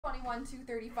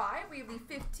21/235. We have the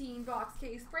 15-box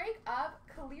case break of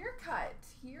Clear Cut.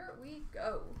 Here we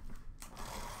go.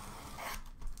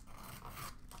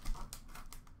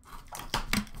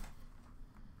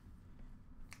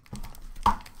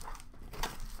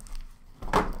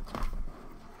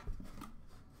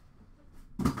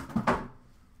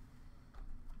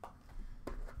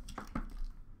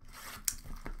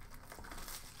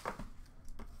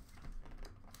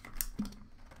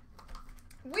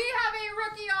 We have a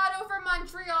rookie auto for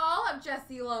Montreal of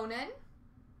Jesse Lonan.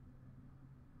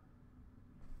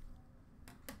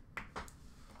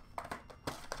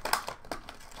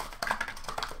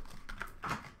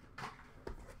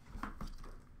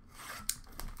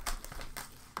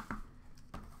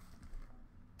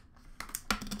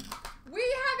 We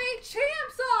have a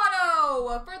Champs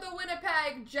auto for the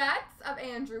Winnipeg Jets of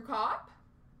Andrew Kopp.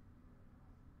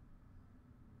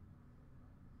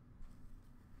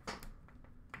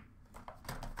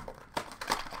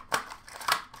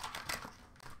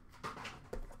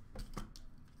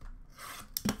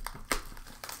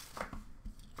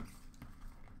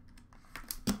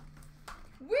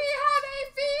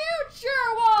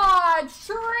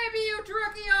 Tribute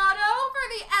rookie auto for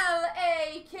the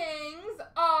LA Kings,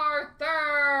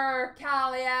 Arthur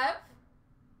Kaliev.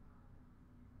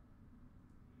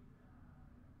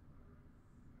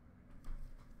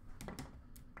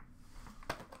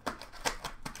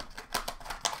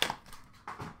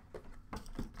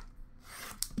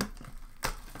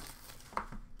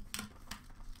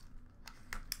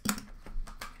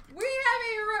 We have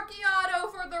a rookie auto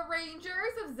for the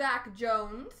Rangers of Zach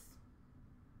Jones.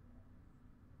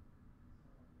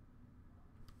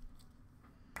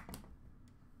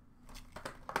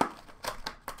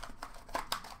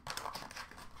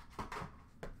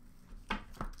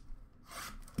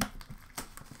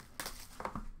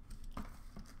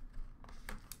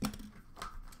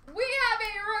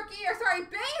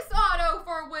 Base auto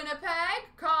for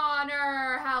Winnipeg,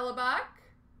 Connor Hellebuyck.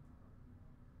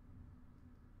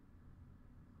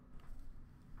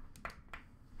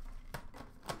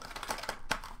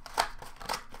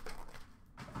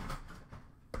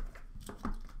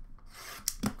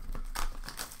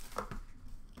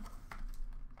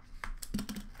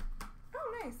 Oh,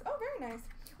 nice. Oh, very nice.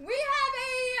 We have a,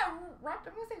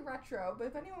 I'm going to say retro, but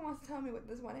if anyone wants to tell me what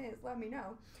this one is, let me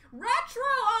know. Retro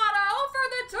auto for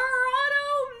the Toronto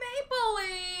Maple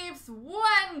Leafs,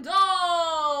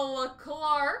 Wendell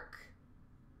Clark.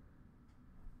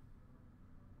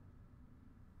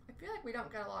 I feel like we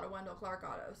don't get a lot of Wendell Clark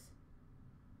autos.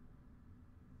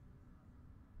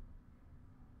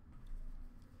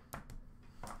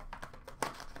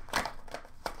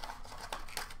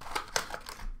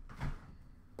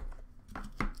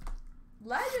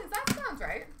 Legends, that sounds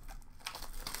right.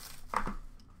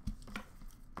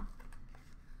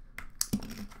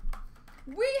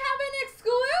 We have an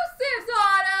exclusives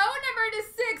auto, number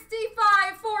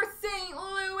 /65 for St.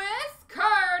 Louis,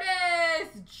 Curtis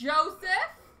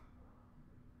Joseph.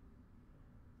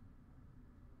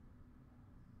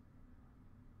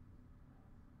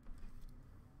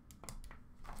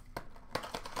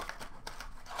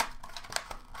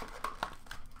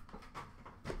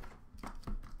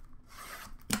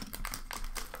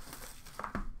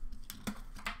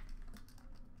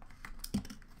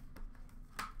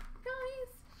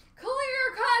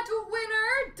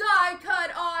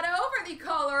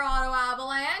 Colorado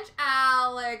Avalanche,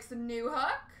 Alex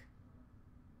Newhook.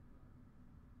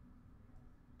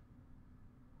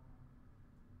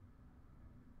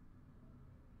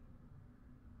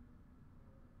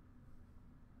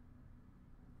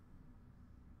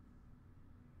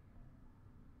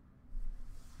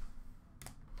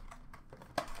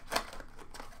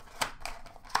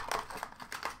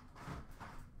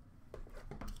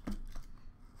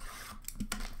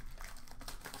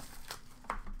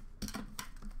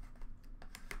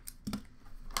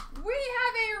 We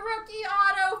have a rookie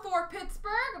auto for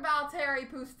Pittsburgh, Valtteri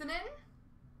Puustinen.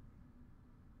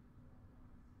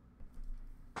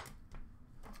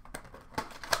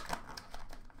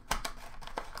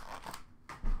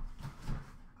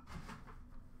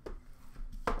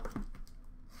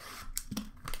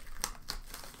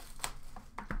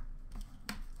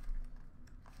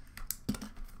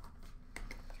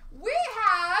 We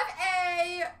have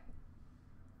a,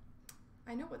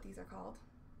 I know what these are called,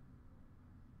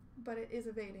 but it is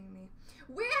evading me.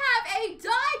 We have a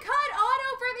die-cut auto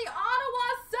for the Ottawa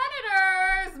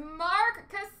Senators, Mark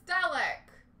Kastelic.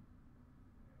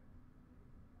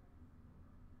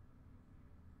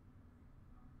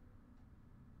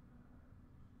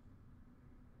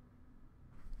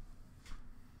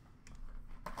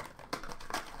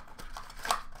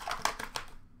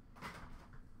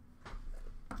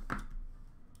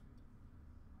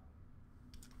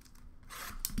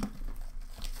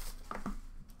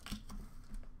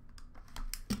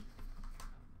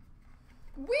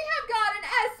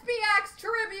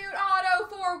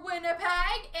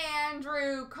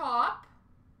 Drew Kopp.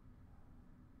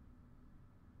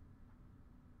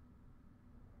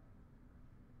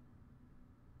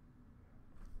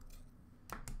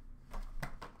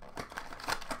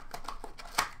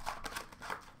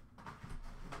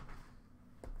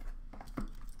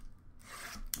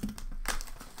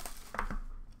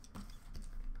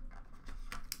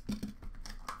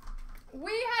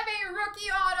 We have a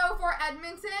rookie auto for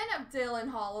Edmonton of Dylan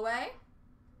Holloway.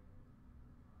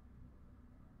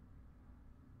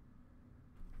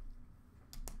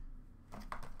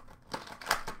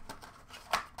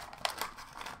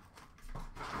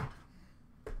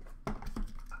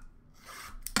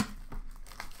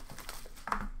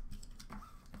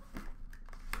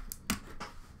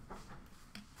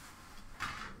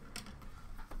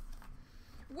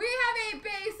 We have a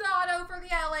base auto for the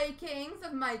LA Kings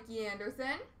of Mikey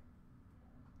Anderson.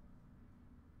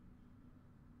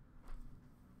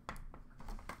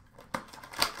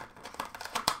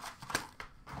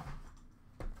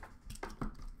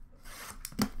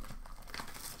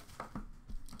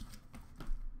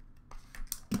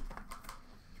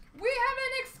 We have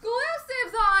an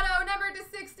exclusives auto, number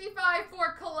 /65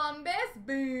 for Columbus,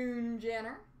 Boone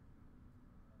Jenner.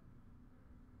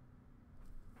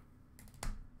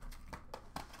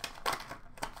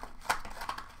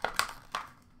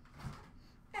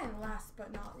 And last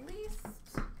but not least,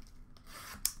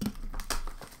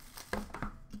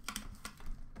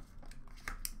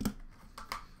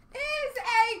 is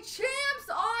a Champs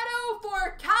auto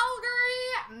for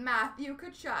Calgary, Matthew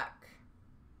Tkachuk.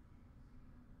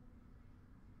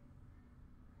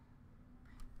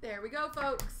 There we go,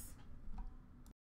 folks.